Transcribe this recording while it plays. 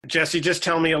Jesse, just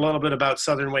tell me a little bit about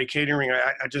Southern Way Catering.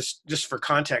 I just for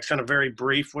context, kind of very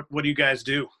brief. What do you guys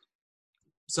do?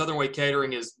 Southern Way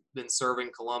Catering has been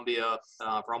serving Columbia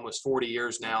for almost 40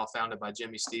 years now, founded by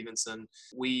Jimmy Stevenson.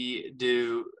 We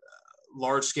do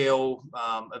large-scale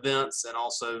events and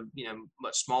also,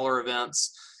 much smaller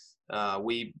events.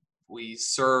 We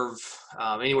serve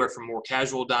anywhere from more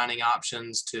casual dining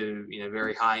options to,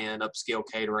 very high-end upscale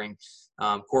catering,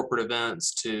 corporate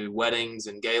events to weddings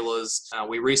and galas.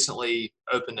 We recently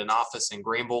opened an office in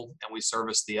Greenville, and we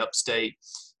service the upstate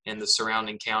and the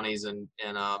surrounding counties in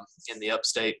the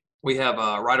upstate. We have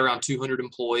right around 200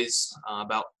 employees.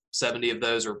 About 70 of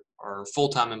those are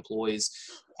full-time employees,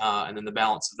 and then the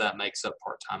balance of that makes up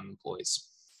part-time employees.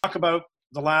 Talk about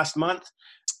the last month.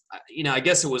 I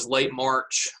guess it was late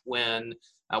March when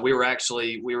we were on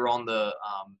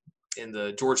in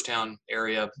the Georgetown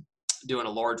area doing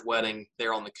a large wedding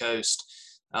there on the coast.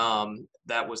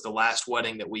 That was the last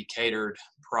wedding that we catered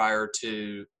prior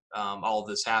to all of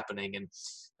this happening. And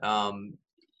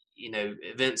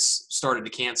events started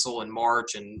to cancel in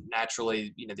March, and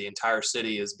naturally, the entire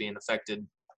city is being affected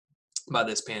by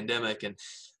this pandemic, and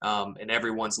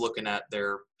everyone's looking at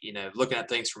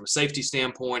things from a safety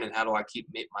standpoint, and how do I keep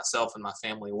myself and my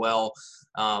family well,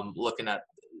 looking at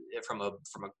it from a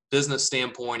business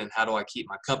standpoint, and how do I keep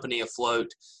my company afloat,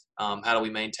 how do we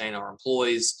maintain our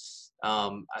employees.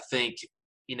 I think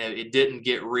it didn't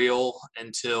get real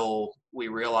until we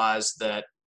realized that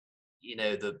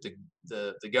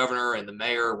the governor and the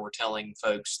mayor were telling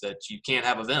folks that you can't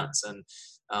have events, and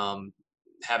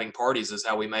having parties is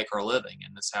how we make our living,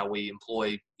 and it's how we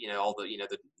employ all the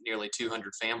nearly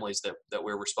 200 families that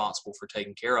we're responsible for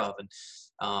taking care of. And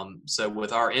so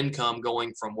with our income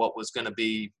going from what was going to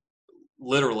be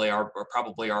literally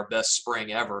probably our best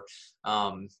spring ever,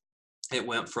 it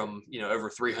went from over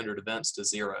 300 events to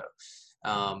zero,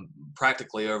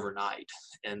 practically overnight.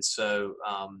 And so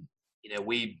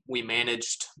we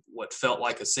managed what felt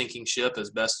like a sinking ship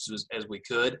as best as we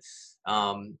could,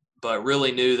 but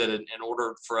really knew that in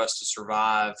order for us to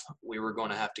survive, we were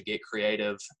going to have to get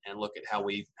creative and look at how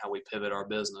we pivot our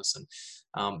business.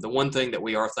 And the one thing that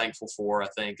we are thankful for, I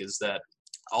think, is that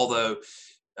although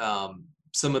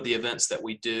some of the events that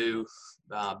we do,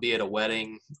 be it a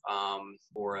wedding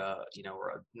or a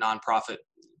nonprofit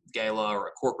gala or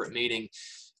a corporate meeting,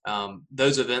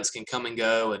 those events can come and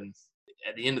go, and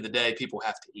at the end of the day, people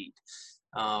have to eat.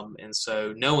 And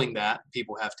so knowing that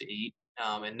people have to eat,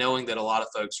 and knowing that a lot of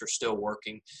folks are still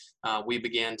working, we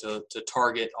began to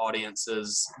target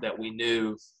audiences that we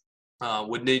knew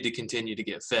would need to continue to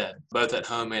get fed, both at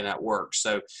home and at work.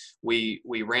 So we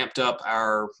ramped up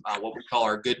our what we call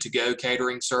our Good to Go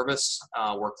catering service,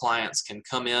 where clients can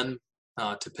come in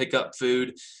to pick up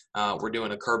food. We're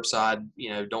doing a curbside,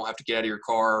 don't have to get out of your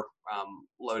car,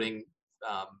 loading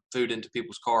food into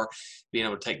people's car, being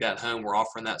able to take that home. We're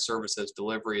offering that service as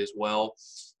delivery as well.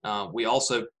 We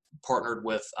also partnered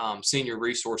with Senior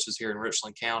Resources here in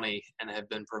Richland County and have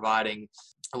been providing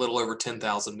a little over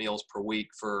 10,000 meals per week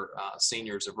for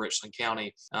seniors of Richland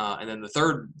County. And then the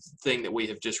third thing that we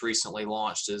have just recently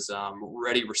launched is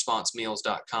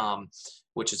ReadyResponseMeals.com,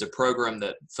 which is a program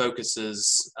that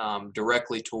focuses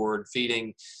directly toward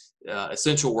feeding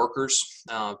essential workers,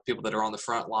 people that are on the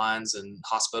front lines in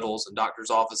hospitals and doctors'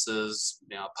 offices,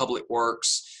 public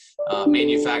works,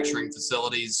 manufacturing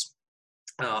facilities.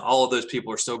 All of those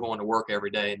people are still going to work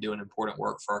every day and doing important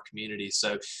work for our community.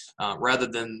 So rather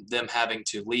than them having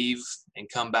to leave and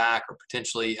come back or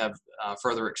potentially have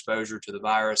further exposure to the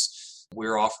virus,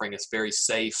 we're offering a very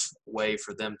safe way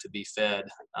for them to be fed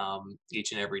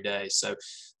each and every day. So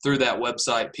through that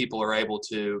website, people are able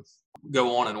to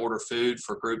go on and order food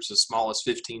for groups as small as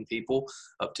 15 people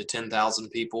up to 10,000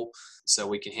 people. So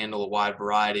we can handle a wide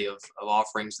variety of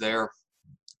offerings there.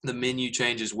 The menu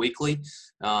changes weekly,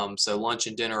 so lunch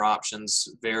and dinner options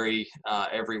vary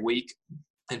every week,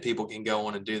 and people can go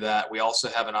on and do that. We also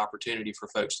have an opportunity for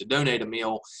folks to donate a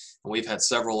meal, and we've had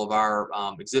several of our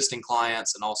existing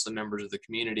clients and also members of the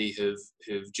community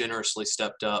who've generously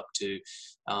stepped up to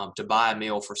buy a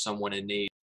meal for someone in need.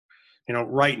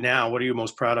 Right now, what are you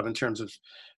most proud of in terms of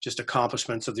just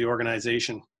accomplishments of the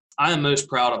organization? I am most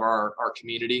proud of our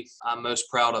community. I'm most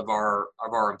proud of our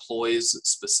employees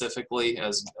specifically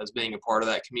as being a part of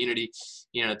that community.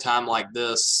 In a time like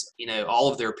this,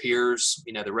 all of their peers,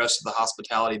 the rest of the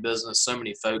hospitality business, so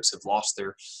many folks have lost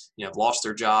their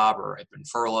job or have been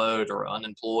furloughed or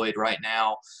unemployed right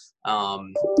now.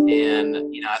 And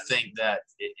I think that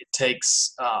it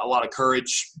takes a lot of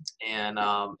courage and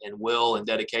will and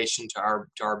dedication to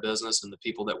our business and the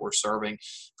people that we're serving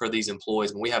for these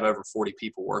employees. And we have over 40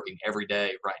 people working every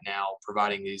day right now,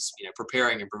 providing these,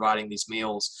 preparing and providing these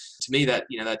meals. To me, that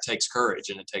that takes courage,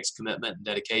 and it takes commitment and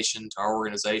dedication to our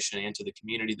organization and to the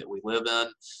community that we live in.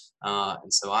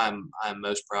 And so I'm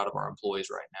most proud of our employees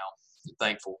right now, and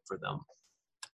thankful for them.